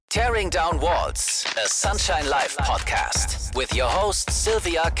Tearing Down Walls, a Sunshine Live podcast with your host,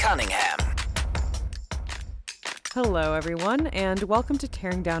 Sylvia Cunningham. Hello, everyone, and welcome to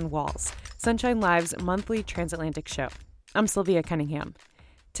Tearing Down Walls, Sunshine Live's monthly transatlantic show. I'm Sylvia Cunningham.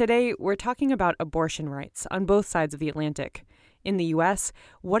 Today, we're talking about abortion rights on both sides of the Atlantic. In the U.S.,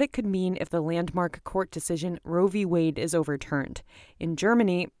 what it could mean if the landmark court decision Roe v. Wade is overturned. In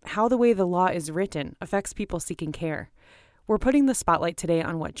Germany, how the way the law is written affects people seeking care. We're putting the spotlight today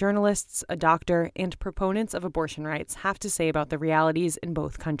on what journalists, a doctor, and proponents of abortion rights have to say about the realities in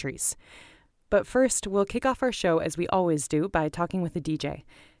both countries. But first, we'll kick off our show as we always do by talking with a DJ.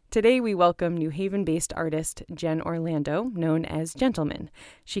 Today, we welcome New Haven-based artist Jen Orlando, known as Gentleman.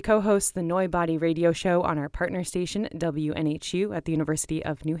 She co-hosts the Noi Body radio show on our partner station, WNHU, at the University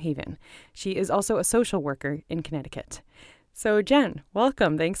of New Haven. She is also a social worker in Connecticut. So, Jen,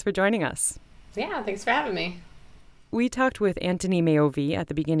 welcome. Thanks for joining us. Yeah, thanks for having me. We talked with Anthony Mayovi at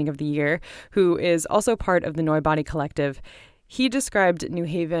the beginning of the year, who is also part of the Noi Body Collective. He described New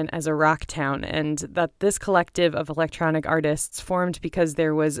Haven as a rock town and that this collective of electronic artists formed because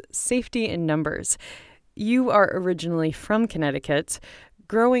there was safety in numbers. You are originally from Connecticut.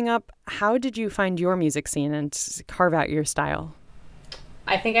 Growing up, how did you find your music scene and carve out your style?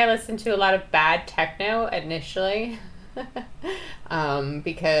 I think I listened to a lot of bad techno initially.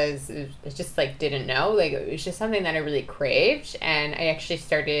 Because it just didn't know, it was just something that I really craved, and I actually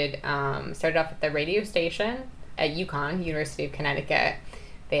started off at the radio station at UConn, University of Connecticut.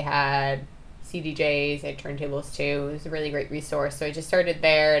 They had CDJs, they had turntables too. It was a really great resource, so I just started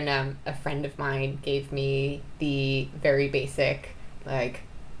there, and a friend of mine gave me the very basic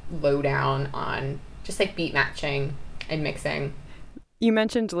lowdown on just beat matching and mixing. You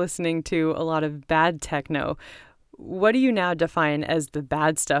mentioned listening to a lot of bad techno. What do you now define as the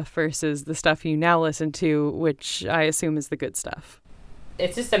bad stuff versus the stuff you now listen to, which I assume is the good stuff?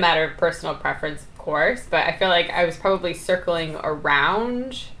 It's just a matter of personal preference, of course, but I feel like I was probably circling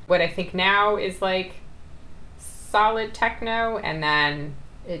around what I think now is solid techno, and then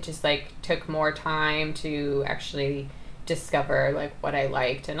it just took more time to actually discover what I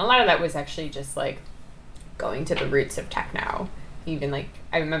liked, and a lot of that was actually just going to the roots of techno. Even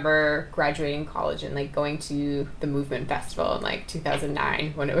I remember graduating college and going to the Movement Festival in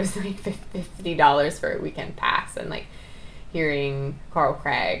 2009 when it was $50 for a weekend pass, and hearing Carl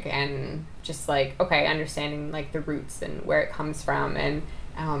Craig and just understanding the roots and where it comes from, and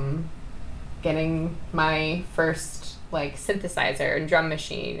getting my first synthesizer and drum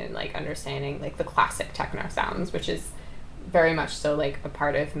machine, and understanding the classic techno sounds, which is very much so a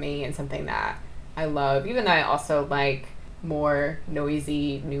part of me and something that I love, even though I also more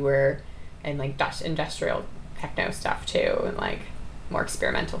noisy, newer, and industrial techno stuff too, and more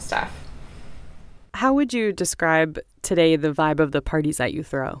experimental stuff. How would you describe today the vibe of the parties that you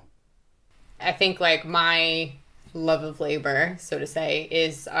throw? I think my love of labor, so to say,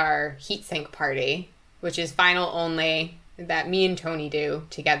 is our heat sink party, which is vinyl only, that me and Tony do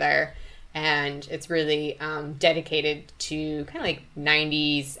together, and it's really dedicated to kind of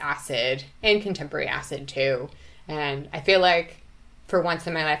 90s acid and contemporary acid too. And I feel for once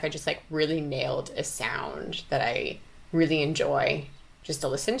in my life, I just really nailed a sound that I really enjoy just to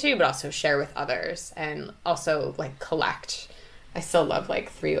listen to, but also share with others, and also collect. I still love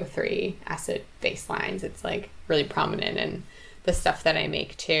 303 acid bass lines. It's really prominent in the stuff that I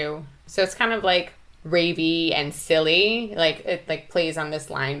make too. So it's kind of ravey and silly. It plays on this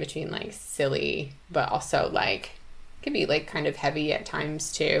line between silly, but also can be kind of heavy at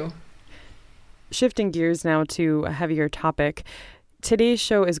times too. Shifting gears now to a heavier topic, today's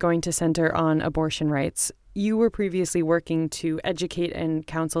show is going to center on abortion rights. You were previously working to educate and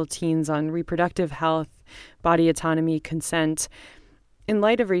counsel teens on reproductive health, body autonomy, consent. In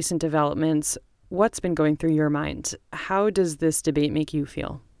light of recent developments, what's been going through your mind? How does this debate make you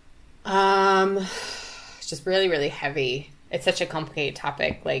feel? It's just really, really heavy. It's such a complicated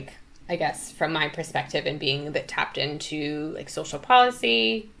topic, I guess from my perspective and being a bit tapped into social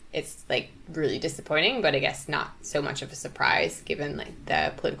policy. It's really disappointing, but I guess not so much of a surprise given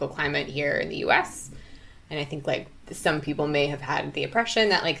the political climate here in the U.S. And I think some people may have had the impression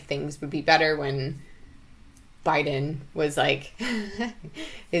that things would be better when Biden was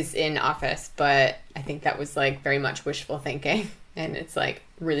is in office, but I think that was very much wishful thinking, and it's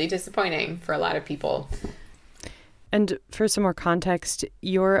really disappointing for a lot of people. And for some more context,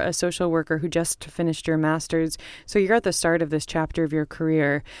 you're a social worker who just finished your master's, so you're at the start of this chapter of your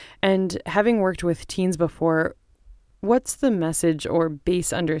career. And having worked with teens before, what's the message or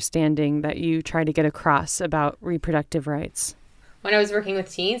base understanding that you try to get across about reproductive rights? When I was working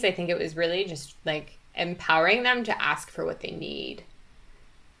with teens, I think it was really just empowering them to ask for what they need.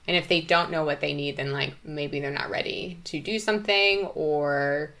 And if they don't know what they need, then like maybe they're not ready to do something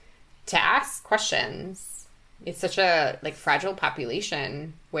or to ask questions. It's such a like fragile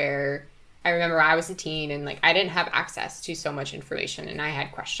population where I remember I was a teen and like I didn't have access to so much information and I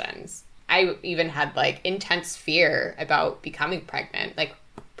had questions. I even had like intense fear about becoming pregnant, like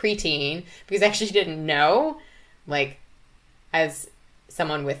preteen, because I actually didn't know, like as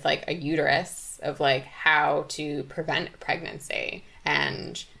someone with like a uterus, of like how to prevent pregnancy.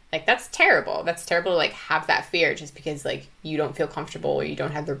 And like that's terrible. That's terrible to like have that fear just because like you don't feel comfortable or you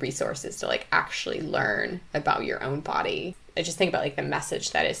don't have the resources to like actually learn about your own body. I just think about like the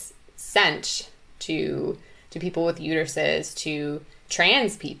message that is sent to people with uteruses, to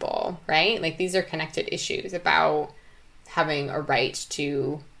trans people, right? Like these are connected issues about having a right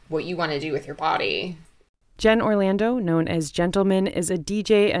to what you want to do with your body. Jen Orlando, known as Gentleman, is a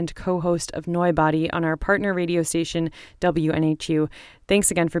DJ and co-host of Neubody on our partner radio station, WNHU.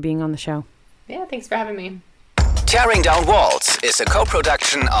 Thanks again for being on the show. Yeah, thanks for having me. Tearing Down Walls is a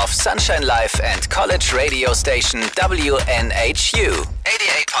co-production of Sunshine Life and college radio station WNHU,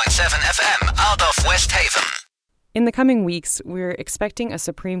 88.7 FM out of West Haven. In the coming weeks, we're expecting a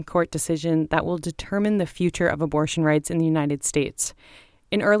Supreme Court decision that will determine the future of abortion rights in the United States.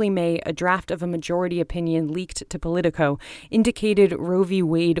 In early May, a draft of a majority opinion leaked to Politico indicated Roe v.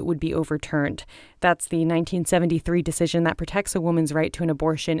 Wade would be overturned. That's the 1973 decision that protects a woman's right to an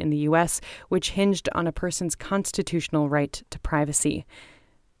abortion in the U.S., which hinged on a person's constitutional right to privacy.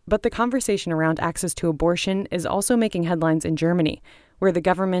 But the conversation around access to abortion is also making headlines in Germany, where the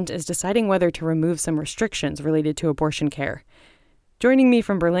government is deciding whether to remove some restrictions related to abortion care. Joining me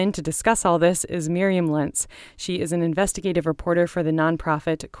from Berlin to discuss all this is Miriam Lentz. She is an investigative reporter for the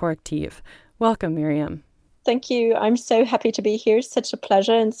nonprofit Correctiv. Welcome, Miriam. Thank you. I'm so happy to be here. Such a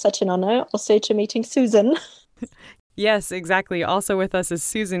pleasure and such an honor. Also to meeting Susan. Yes, exactly. Also with us is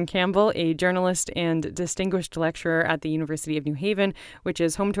Susan Campbell, a journalist and distinguished lecturer at the University of New Haven, which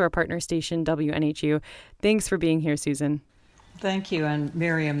is home to our partner station, WNHU. Thanks for being here, Susan. Thank you. And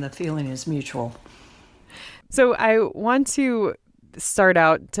Miriam, the feeling is mutual. So I want to start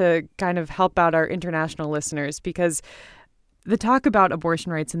out to kind of help out our international listeners, because the talk about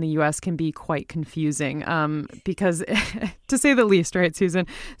abortion rights in the U.S. can be quite confusing, because, to say the least, right, Susan?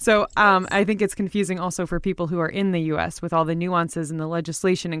 So I think it's confusing also for people who are in the U.S. with all the nuances and the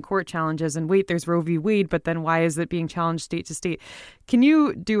legislation and court challenges. And wait, there's Roe v. Wade, but then why is it being challenged state to state? Can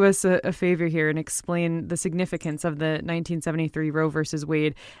you do us a favor here and explain the significance of the 1973 Roe versus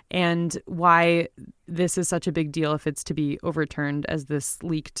Wade and why this is such a big deal if it's to be overturned, as this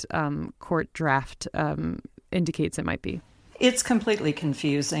leaked court draft indicates it might be? It's completely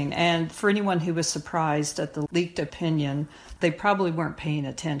confusing, and for anyone who was surprised at the leaked opinion, they probably weren't paying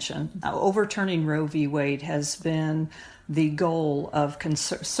attention. Overturning Roe v. Wade has been the goal of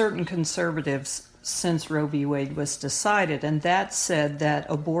certain conservatives since Roe v. Wade was decided, and that said that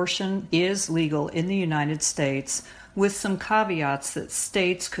abortion is legal in the United States with some caveats that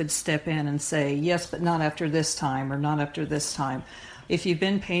states could step in and say, yes, but not after this time or not after this time. If you've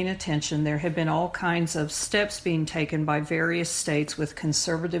been paying attention, there have been all kinds of steps being taken by various states with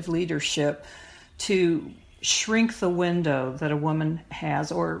conservative leadership to shrink the window that a woman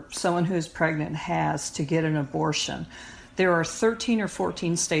has or someone who is pregnant has to get an abortion. There are 13 or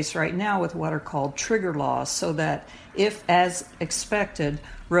 14 states right now with what are called trigger laws, so that if, as expected,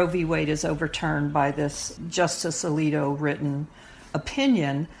 Roe v. Wade is overturned by this Justice Alito written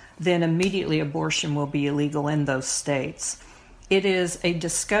opinion, then immediately abortion will be illegal in those states. It is a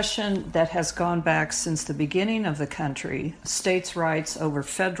discussion that has gone back since the beginning of the country, states' rights over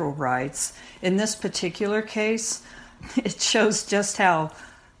federal rights. In this particular case, it shows just how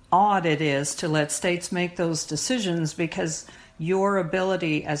odd it is to let states make those decisions, because your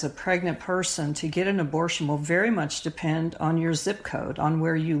ability as a pregnant person to get an abortion will very much depend on your zip code, on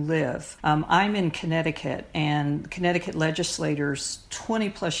where you live. I'm in Connecticut, and Connecticut legislators 20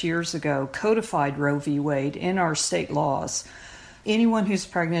 plus years ago codified Roe v. Wade in our state laws. Anyone who's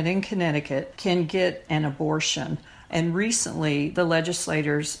pregnant in Connecticut can get an abortion. And recently, the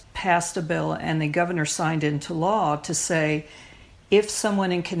legislators passed a bill and the governor signed into law to say, if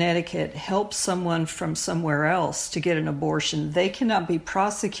someone in Connecticut helps someone from somewhere else to get an abortion, they cannot be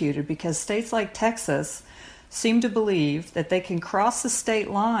prosecuted, because states like Texas seem to believe that they can cross the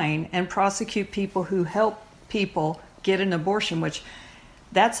state line and prosecute people who help people get an abortion, which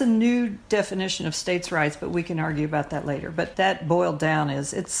that's a new definition of states' rights, but we can argue about that later. But that boiled down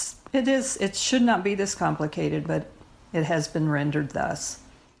is it should not be this complicated, but it has been rendered thus.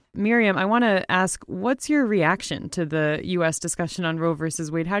 Miriam, I want to ask, what's your reaction to the U.S. discussion on Roe versus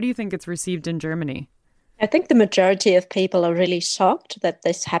Wade? How do you think it's received in Germany? I think the majority of people are really shocked that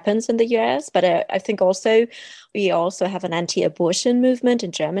this happens in the US, but I think also we also have an anti-abortion movement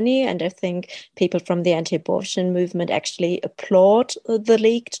in Germany, and I think people from the anti-abortion movement actually applaud the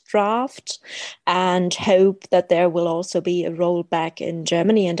leaked draft and hope that there will also be a rollback in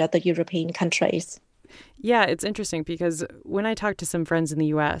Germany and other European countries. Yeah, it's interesting because when I talk to some friends in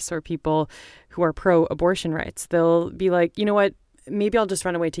the US or people who are pro-abortion rights, they'll be like, you know what, maybe I'll just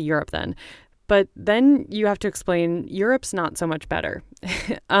run away to Europe then. But then you have to explain Europe's not so much better.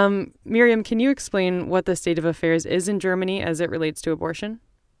 Miriam, can you explain what the state of affairs is in Germany as it relates to abortion?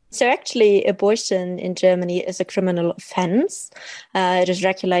 So actually, abortion in Germany is a criminal offense. It is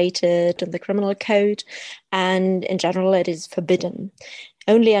regulated in the criminal code, and in general, it is forbidden.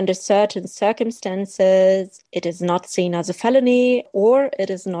 Only under certain circumstances, it is not seen as a felony or it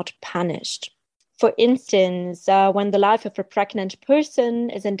is not punished. For instance, when the life of a pregnant person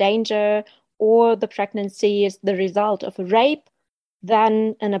is in danger or the pregnancy is the result of a rape,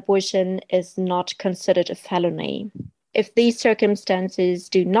 then an abortion is not considered a felony. If these circumstances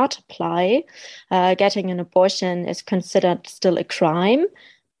do not apply, getting an abortion is considered still a crime,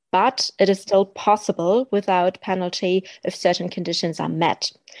 but it is still possible without penalty if certain conditions are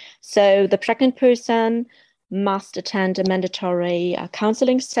met. So the pregnant person must attend a mandatory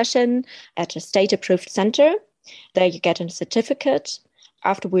counseling session at a state-approved center. There you get a certificate.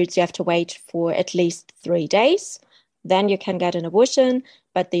 Afterwards, you have to wait for at least 3 days. Then you can get an abortion,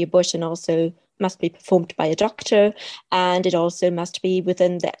 but the abortion also must be performed by a doctor, and it also must be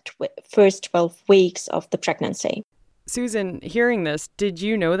within the first 12 weeks of the pregnancy. Susan, hearing this, did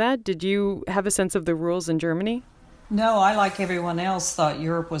you know that? Did you have a sense of the rules in Germany? No, I, like everyone else, thought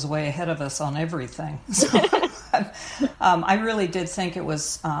Europe was way ahead of us on everything. So, I really did think it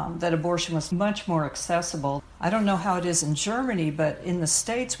was that abortion was much more accessible. I don't know how it is in Germany, but in the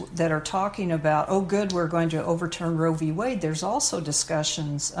states that are talking about, oh, good, we're going to overturn Roe v. Wade, there's also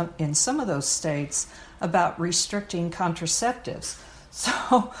discussions in some of those states about restricting contraceptives.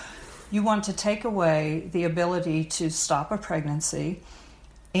 So you want to take away the ability to stop a pregnancy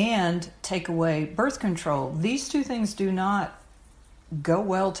and take away birth control. These two things do not go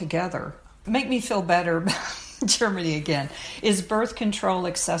well together. Make me feel better about Germany again. Is birth control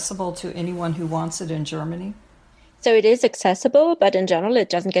accessible to anyone who wants it in Germany? So it is accessible, but in general, it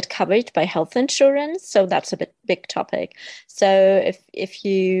doesn't get covered by health insurance. So that's a big topic. So if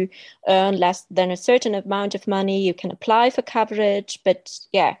you earn less than a certain amount of money, you can apply for coverage. But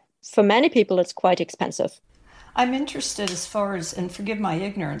yeah, for many people, it's quite expensive. I'm interested as far as, and forgive my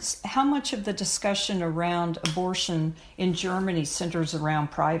ignorance, how much of the discussion around abortion in Germany centers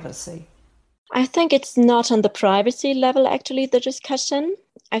around privacy? I think it's not on the privacy level, actually, the discussion.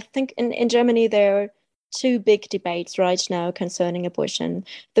 I think in Germany, there are two big debates right now concerning abortion.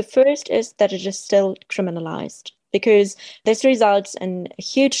 The first is that it is still criminalized, because this results in a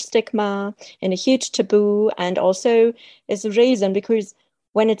huge stigma, in a huge taboo, and also is a reason because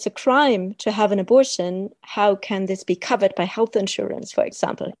when it's a crime to have an abortion, how can this be covered by health insurance, for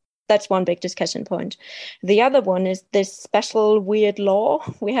example? That's one big discussion point. The other one is this special weird law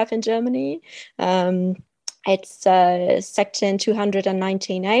we have in Germany. It's Section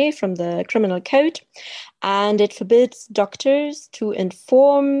 219A from the Criminal Code, and it forbids doctors to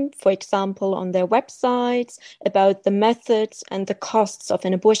inform, for example, on their websites about the methods and the costs of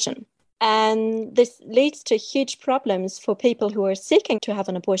an abortion. And this leads to huge problems for people who are seeking to have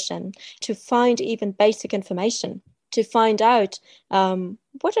an abortion, to find even basic information, to find out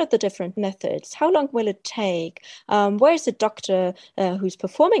what are the different methods, how long will it take, where is the doctor who's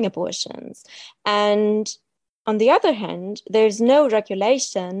performing abortions. And on the other hand, there's no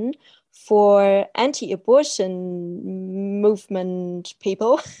regulation for anti-abortion movement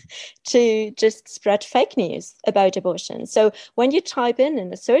people to just spread fake news about abortion. So when you type in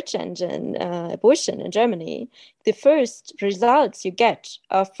a search engine abortion in Germany, the first results you get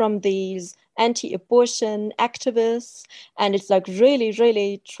are from these anti-abortion activists, and it's like really,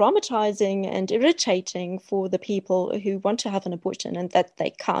 really traumatizing and irritating for the people who want to have an abortion and that they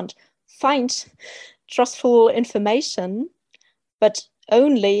can't find trustful information, but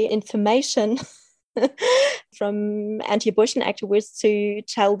only information from anti-abortion activists to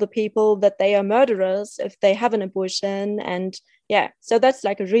tell the people that they are murderers if they have an abortion. And yeah, so that's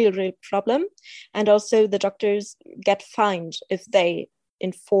like a real, real problem. And also the doctors get fined if they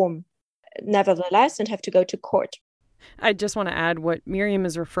inform nevertheless and have to go to court. I just want to add what Miriam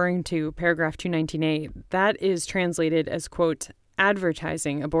is referring to, paragraph 219A. That is translated as, quote,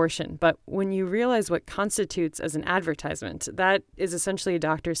 advertising abortion. But when you realize what constitutes as an advertisement, that is essentially a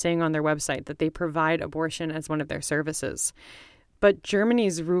doctor saying on their website that they provide abortion as one of their services. But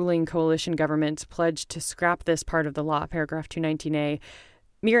Germany's ruling coalition government pledged to scrap this part of the law, paragraph 219A.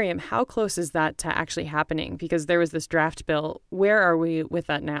 Miriam, how close is that to actually happening? Because there was this draft bill. Where are we with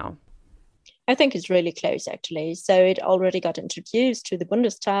that now? I think it's really close, actually. So it already got introduced to the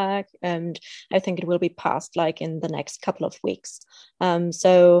Bundestag, and I think it will be passed like in the next couple of weeks.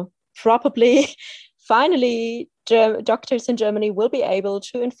 So probably, finally, doctors in Germany will be able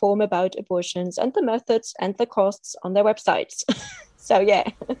to inform about abortions and the methods and the costs on their websites. So, yeah.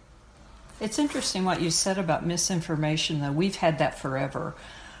 It's interesting what you said about misinformation, though. We've had that forever.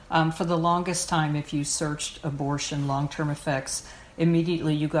 For the longest time, if you searched abortion long-term effects,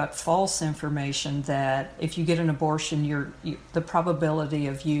 immediately you got false information that if you get an abortion, the probability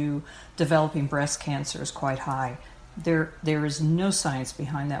of you developing breast cancer is quite high. There is no science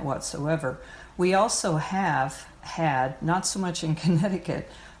behind that whatsoever. We also have had, not so much in Connecticut,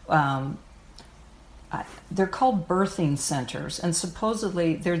 they're called birthing centers, and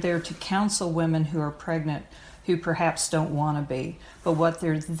supposedly they're there to counsel women who are pregnant who perhaps don't want to be. But what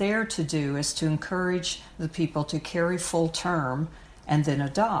they're there to do is to encourage the people to carry full term and then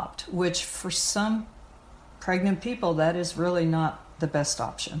adopt, which for some pregnant people, that is really not the best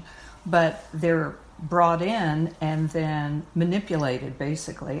option. But they're brought in and then manipulated,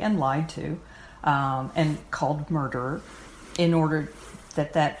 basically, and lied to, and called murder in order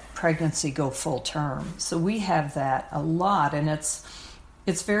that pregnancy go full term. So we have that a lot, and it's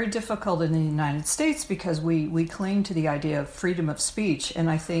very difficult in the United States because we cling to the idea of freedom of speech, and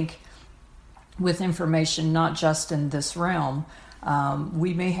I think with information not just in this realm,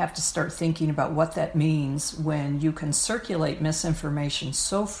 we may have to start thinking about what that means when you can circulate misinformation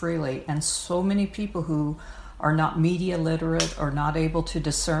so freely, and so many people who are not media literate or not able to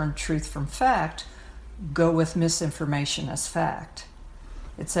discern truth from fact go with misinformation as fact.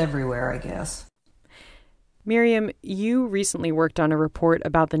 It's everywhere, I guess. Miriam, you recently worked on a report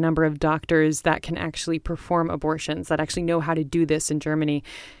about the number of doctors that can actually perform abortions, that actually know how to do this in Germany.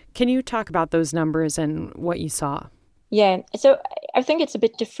 Can you talk about those numbers and what you saw? Yeah, so I think it's a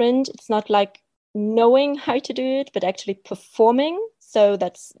bit different. It's not like knowing how to do it, but actually performing. So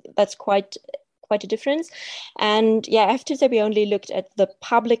that's quite a difference. And yeah, I have to say we only looked at the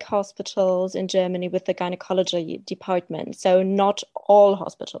public hospitals in Germany with the gynecology department, so not all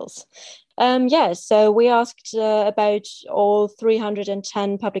hospitals. So we asked about all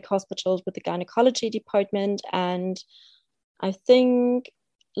 310 public hospitals with the gynecology department, and I think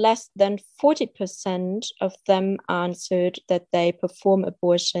less than 40% of them answered that they perform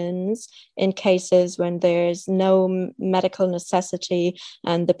abortions in cases when there's no medical necessity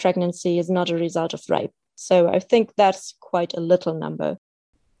and the pregnancy is not a result of rape. So I think that's quite a little number.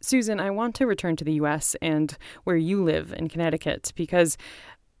 Susan, I want to return to the U.S. and where you live in Connecticut, because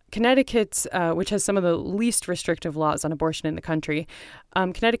Connecticut, which has some of the least restrictive laws on abortion in the country,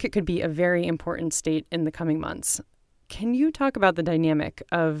 Connecticut could be a very important state in the coming months. Can you talk about the dynamic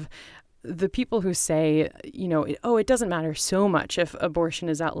of the people who say, it doesn't matter so much if abortion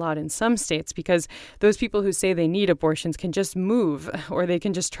is outlawed in some states, because those people who say they need abortions can just move, or they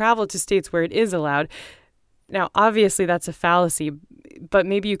can just travel to states where it is allowed. Now, obviously, that's a fallacy, but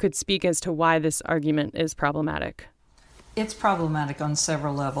maybe you could speak as to why this argument is problematic. It's problematic on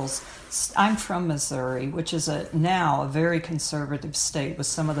several levels. I'm from Missouri, which is now a very conservative state with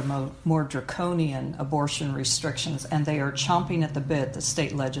some of the more draconian abortion restrictions, and they are chomping at the bit, the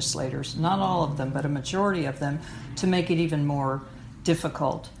state legislators, not all of them, but a majority of them, to make it even more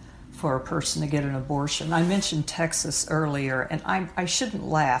difficult for a person to get an abortion. I mentioned Texas earlier, and I shouldn't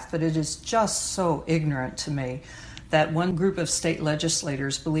laugh, but it is just so ignorant to me that one group of state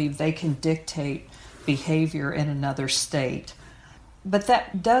legislators believe they can dictate behavior in another state. But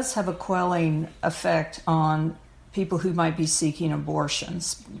that does have a quelling effect on people who might be seeking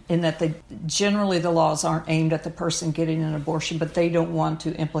abortions, in that generally the laws aren't aimed at the person getting an abortion, but they don't want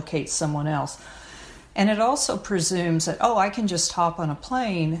to implicate someone else. And it also presumes that, I can just hop on a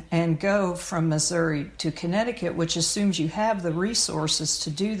plane and go from Missouri to Connecticut, which assumes you have the resources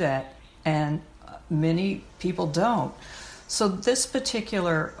to do that, and many people don't. So this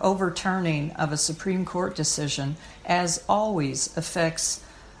particular overturning of a Supreme Court decision, as always, affects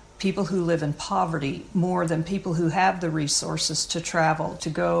people who live in poverty more than people who have the resources to travel, to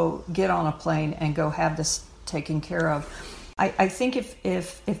go get on a plane and go have this taken care of. I think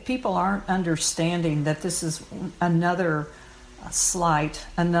if people aren't understanding that this is another slight,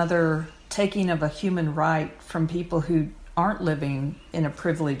 another taking of a human right from people who aren't living in a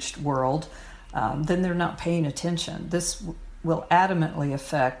privileged world, then they're not paying attention. This will adamantly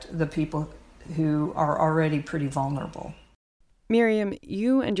affect the people who are already pretty vulnerable. Miriam,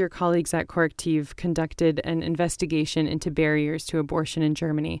 you and your colleagues at Correctiv conducted an investigation into barriers to abortion in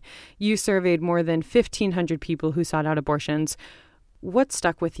Germany. You surveyed more than 1,500 people who sought out abortions. What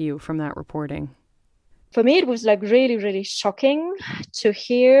stuck with you from that reporting? For me, it was really, really shocking to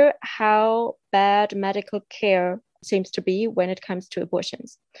hear how bad medical care seems to be when it comes to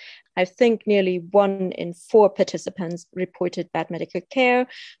abortions. I think nearly 1 in 4 participants reported bad medical care.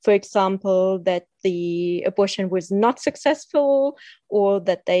 For example, that the abortion was not successful, or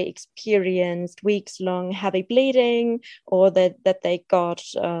that they experienced weeks-long heavy bleeding, or that they got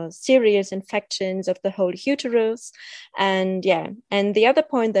serious infections of the whole uterus. And the other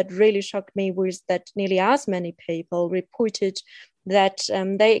point that really shocked me was that nearly as many people reported that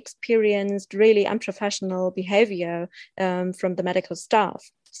they experienced really unprofessional behavior from the medical staff.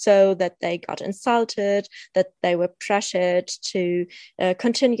 So that they got insulted, that they were pressured to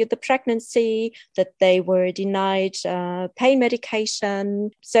continue the pregnancy, that they were denied pain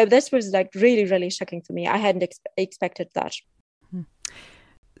medication. So this was really, really shocking for me. I hadn't expected that.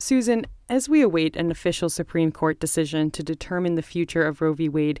 Susan, as we await an official Supreme Court decision to determine the future of Roe v.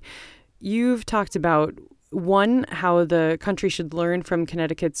 Wade, you've talked about, 1, how the country should learn from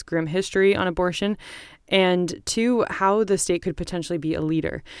Connecticut's grim history on abortion, and 2, how the state could potentially be a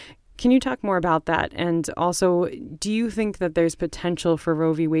leader. Can you talk more about that? And also, do you think that there's potential for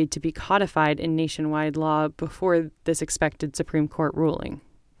Roe v. Wade to be codified in nationwide law before this expected Supreme Court ruling?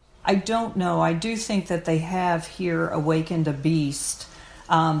 I don't know. I do think that they have here awakened a beast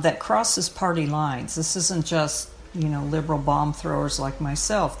that crosses party lines. This isn't just liberal bomb throwers like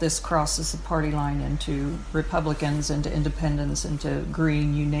myself. This crosses the party line into Republicans, into independents, into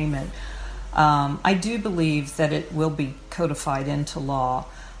Green, you name it. I do believe that it will be codified into law.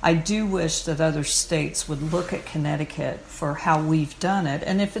 I do wish that other states would look at Connecticut for how we've done it.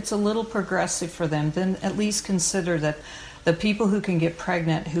 And if it's a little progressive for them, then at least consider that the people who can get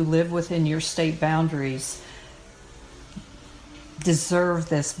pregnant who live within your state boundaries deserve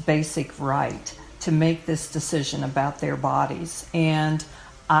this basic right to make this decision about their bodies. And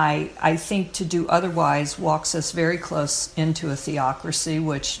I think to do otherwise walks us very close into a theocracy,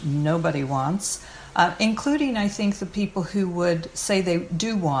 which nobody wants, including, I think, the people who would say they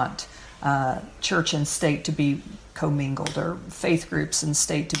do want church and state to be commingled, or faith groups and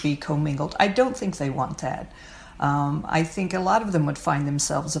state to be commingled. I don't think they want that. I think a lot of them would find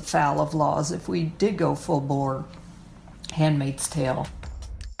themselves afoul of laws if we did go full bore Handmaid's Tale.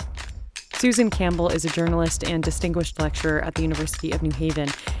 Susan Campbell is a journalist and distinguished lecturer at the University of New Haven,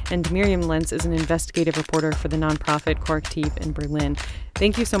 and Miriam Lentz is an investigative reporter for the nonprofit Correctiv in Berlin.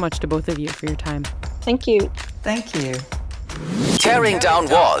 Thank you so much to both of you for your time. Thank you. Thank you. Tearing Down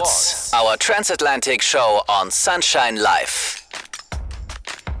Walls, our transatlantic show on Sunshine Live.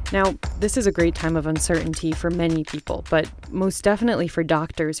 Now, this is a great time of uncertainty for many people, but most definitely for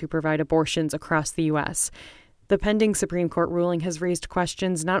doctors who provide abortions across the U.S. The pending Supreme Court ruling has raised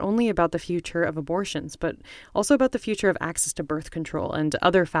questions not only about the future of abortions, but also about the future of access to birth control and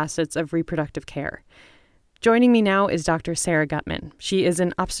other facets of reproductive care. Joining me now is Dr. Sarah Gutman. She is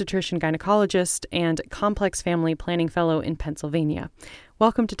an obstetrician-gynecologist and complex family planning fellow in Pennsylvania.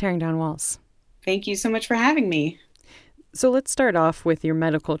 Welcome to Tearing Down Walls. Thank you so much for having me. So let's start off with your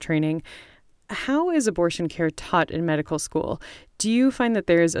medical training. How is abortion care taught in medical school? Do you find that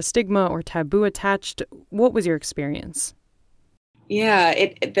there is a stigma or taboo attached? What was your experience? Yeah,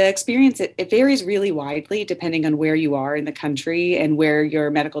 the experience, it varies really widely depending on where you are in the country and where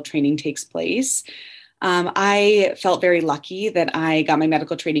your medical training takes place. I felt very lucky that I got my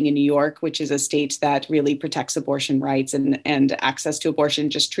medical training in New York, which is a state that really protects abortion rights and access to abortion,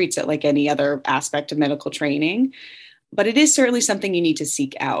 just treats it like any other aspect of medical training. But it is certainly something you need to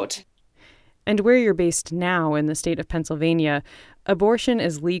seek out. And where you're based now in the state of Pennsylvania, abortion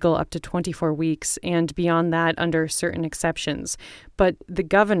is legal up to 24 weeks and beyond that under certain exceptions. But the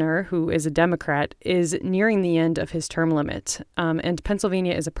governor, who is a Democrat, is nearing the end of his term limit. And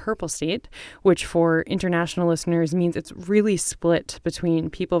Pennsylvania is a purple state, which for international listeners means it's really split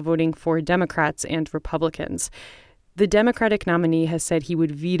between people voting for Democrats and Republicans. The Democratic nominee has said he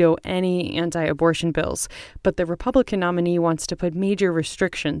would veto any anti-abortion bills, but the Republican nominee wants to put major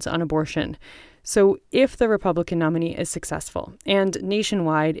restrictions on abortion. So if the Republican nominee is successful, and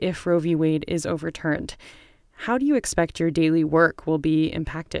nationwide if Roe v. Wade is overturned, how do you expect your daily work will be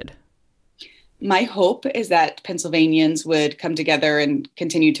impacted? My hope is that Pennsylvanians would come together and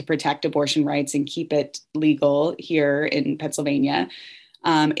continue to protect abortion rights and keep it legal here in Pennsylvania.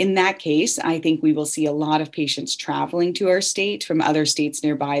 In that case, I think we will see a lot of patients traveling to our state from other states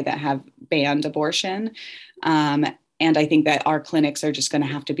nearby that have banned abortion. And I think that our clinics are just going to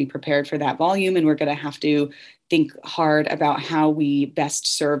have to be prepared for that volume, and we're going to have to think hard about how we best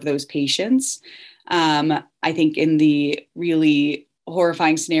serve those patients. I think in the really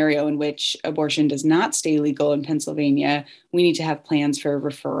horrifying scenario in which abortion does not stay legal in Pennsylvania, we need to have plans for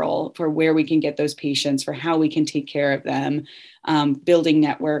referral, for where we can get those patients, for how we can take care of them, building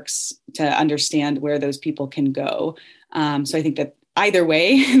networks to understand where those people can go. So I think that either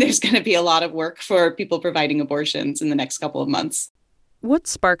way, there's going to be a lot of work for people providing abortions in the next couple of months. What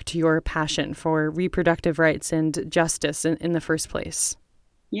sparked your passion for reproductive rights and justice in the first place?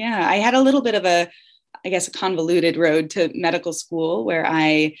 Yeah, I had a little bit of a convoluted road to medical school, where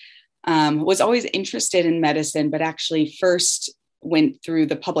I was always interested in medicine, but actually first went through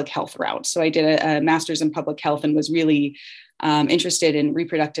the public health route. So I did a master's in public health and was really interested in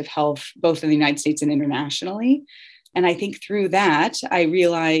reproductive health, both in the United States and internationally. And I think through that, I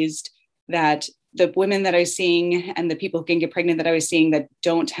realized that the women that I was seeing and the people who can get pregnant that I was seeing that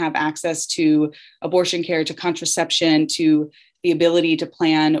don't have access to abortion care, to contraception, to the ability to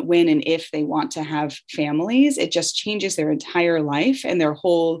plan when and if they want to have families, it just changes their entire life and their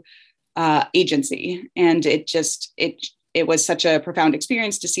whole agency. And it was such a profound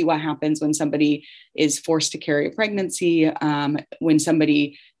experience to see what happens when somebody is forced to carry a pregnancy, when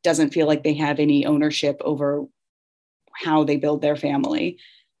somebody doesn't feel like they have any ownership over how they build their family.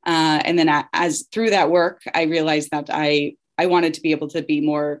 And then as through that work, I realized that I wanted to be able to be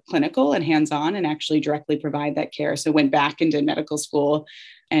more clinical and hands-on and actually directly provide that care. So went back into medical school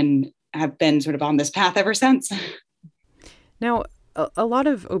and have been sort of on this path ever since. Now, a lot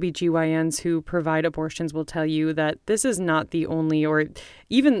of OBGYNs who provide abortions will tell you that this is not the only or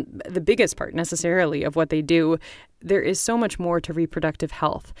even the biggest part necessarily of what they do. There is so much more to reproductive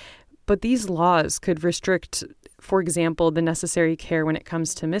health. But these laws could restrict, for example, the necessary care when it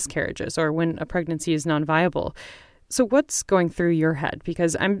comes to miscarriages or when a pregnancy is non-viable. So what's going through your head?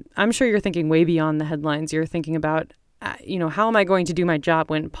 Because I'm sure you're thinking way beyond the headlines. You're thinking about, how am I going to do my job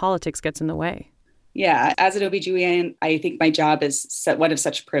when politics gets in the way? Yeah, as an OBGYN, I think my job is one of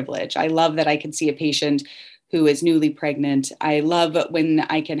such privilege. I love that I can see a patient who is newly pregnant. I love when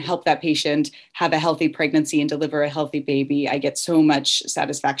I can help that patient have a healthy pregnancy and deliver a healthy baby. I get so much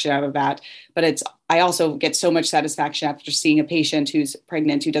satisfaction out of that. But I also get so much satisfaction after seeing a patient who's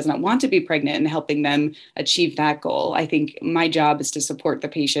pregnant, who does not want to be pregnant, and helping them achieve that goal. I think my job is to support the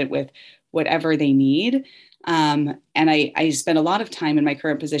patient with whatever they need. And I spend a lot of time in my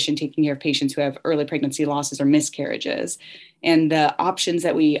current position taking care of patients who have early pregnancy losses or miscarriages. And the options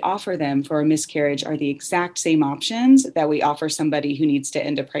that we offer them for a miscarriage are the exact same options that we offer somebody who needs to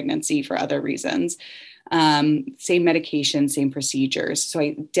end a pregnancy for other reasons. Same medication, same procedures. So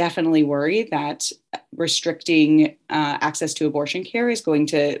I definitely worry that restricting access to abortion care is going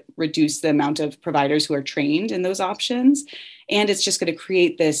to reduce the amount of providers who are trained in those options. And it's just going to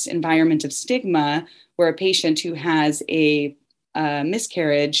create this environment of stigma where a patient who has a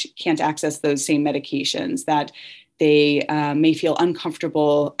miscarriage can't access those same medications, that they may feel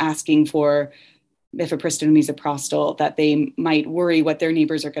uncomfortable asking for mifepristone and misoprostol, that they might worry what their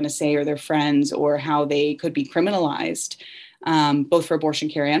neighbors are going to say or their friends, or how they could be criminalized, both for abortion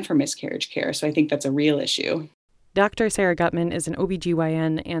care and for miscarriage care. So I think that's a real issue. Dr. Sarah Gutman is an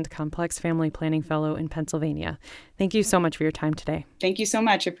OBGYN and complex family planning fellow in Pennsylvania. Thank you so much for your time today. Thank you so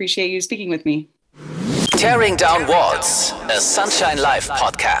much. Appreciate you speaking with me. Tearing Down Walls, a Sunshine Life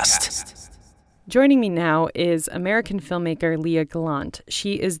podcast. Joining me now is American filmmaker Lea Gallant.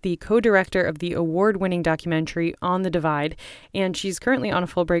 She is the co-director of the award-winning documentary On the Divide, and she's currently on a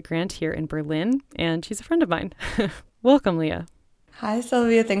Fulbright grant here in Berlin, and she's a friend of mine. Welcome, Lea. Hi,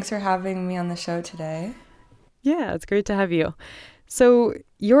 Sylvia. Thanks for having me on the show today. Yeah, it's great to have you. So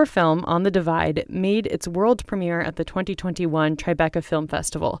your film, On the Divide, made its world premiere at the 2021 Tribeca Film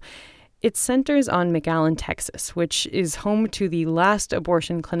Festival. It centers on McAllen, Texas, which is home to the last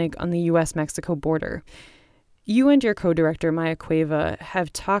abortion clinic on the U.S.-Mexico border. You and your co-director, Maya Cueva,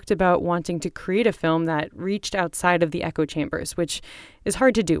 have talked about wanting to create a film that reached outside of the echo chambers, which is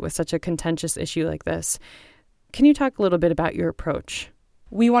hard to do with such a contentious issue like this. Can you talk a little bit about your approach?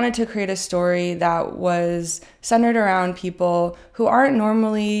 We wanted to create a story that was centered around people who aren't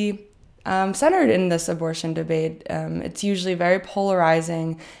normally centered in this abortion debate. It's usually very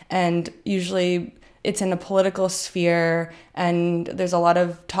polarizing, and usually it's in a political sphere, and there's a lot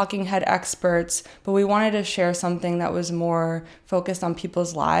of talking head experts, but we wanted to share something that was more focused on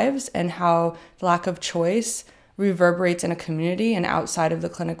people's lives and how the lack of choice reverberates in a community and outside of the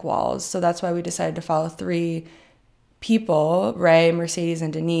clinic walls. So that's why we decided to follow 3 people, Ray, Mercedes,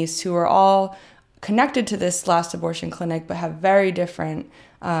 and Denise, who are all connected to this last abortion clinic but have very different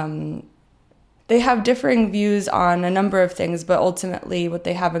they have differing views on a number of things, but ultimately what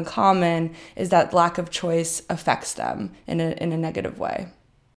they have in common is that lack of choice affects them in a negative way.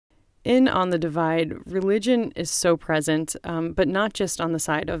 In On the Divide, religion is so present, but not just on the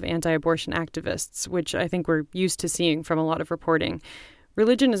side of anti-abortion activists, which I think we're used to seeing from a lot of reporting.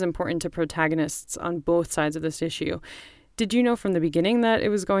 Religion is important to protagonists on both sides of this issue. Did you know from the beginning that it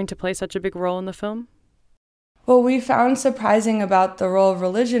was going to play such a big role in the film? What we found surprising about the role of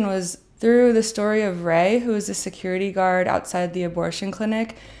religion was through the story of Ray, who is a security guard outside the abortion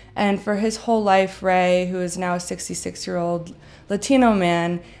clinic. And for his whole life, Ray, who is now a 66-year-old Latino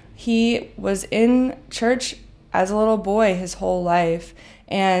man, he was in church as a little boy his whole life.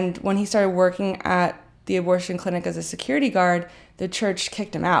 And when he started working at the abortion clinic as a security guard, the church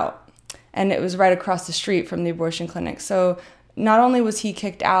kicked him out. And it was right across the street from the abortion clinic. So not only was he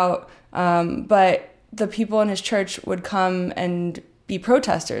kicked out, but the people in his church would come and be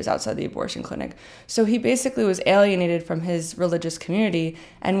protesters outside the abortion clinic. So he basically was alienated from his religious community.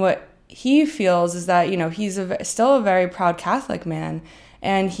 And what he feels is that, he's still a very proud Catholic man.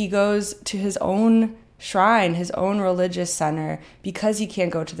 And he goes to his own shrine, his own religious center, because he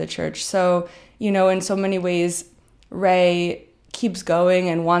can't go to the church. So, in so many ways, Ray keeps going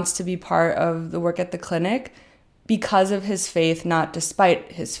and wants to be part of the work at the clinic because of his faith, not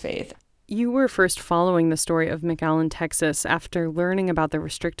despite his faith. You were first following the story of McAllen, Texas, after learning about the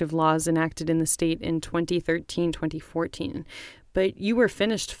restrictive laws enacted in the state in 2013-2014. But you were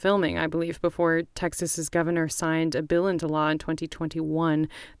finished filming, I believe, before Texas's governor signed a bill into law in 2021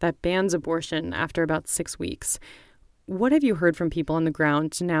 that bans abortion after about 6 weeks. What have you heard from people on the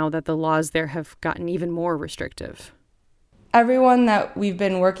ground now that the laws there have gotten even more restrictive? Everyone that we've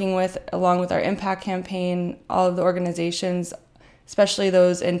been working with, along with our impact campaign, all of the organizations, especially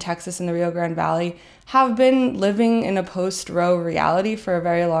those in Texas and the Rio Grande Valley, have been living in a post-Roe reality for a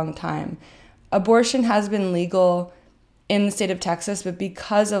very long time. Abortion has been legal in the state of Texas, but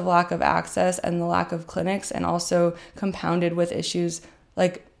because of lack of access and the lack of clinics, and also compounded with issues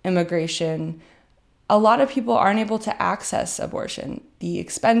like immigration, a lot of people aren't able to access abortion. The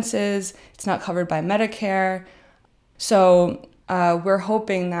expenses, it's not covered by Medicare. So we're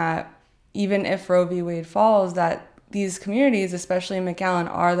hoping that even if Roe v. Wade falls, that these communities, especially McAllen,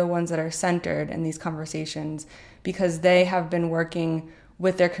 are the ones that are centered in these conversations, because they have been working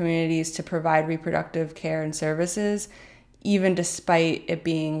with their communities to provide reproductive care and services, even despite it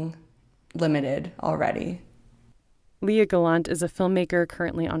being limited already. Leah Gallant is a filmmaker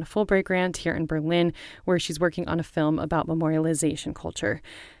currently on a Fulbright grant here in Berlin, where she's working on a film about memorialization culture.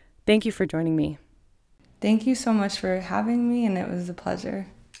 Thank you for joining me. Thank you so much for having me, and it was a pleasure.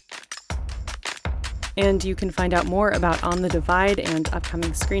 And you can find out more about On the Divide and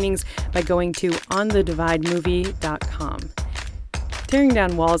upcoming screenings by going to onthedividemovie.com. Tearing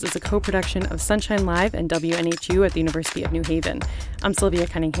Down Walls is a co-production of Sunshine Live and WNHU at the University of New Haven. I'm Sylvia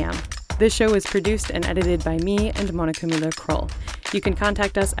Cunningham. This show is produced and edited by me and Monica Müller-Kroll. You can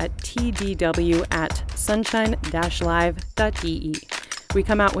contact us at tdw@sunshine-live.de. We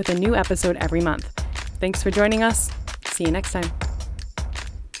come out with a new episode every month. Thanks for joining us. See you next time.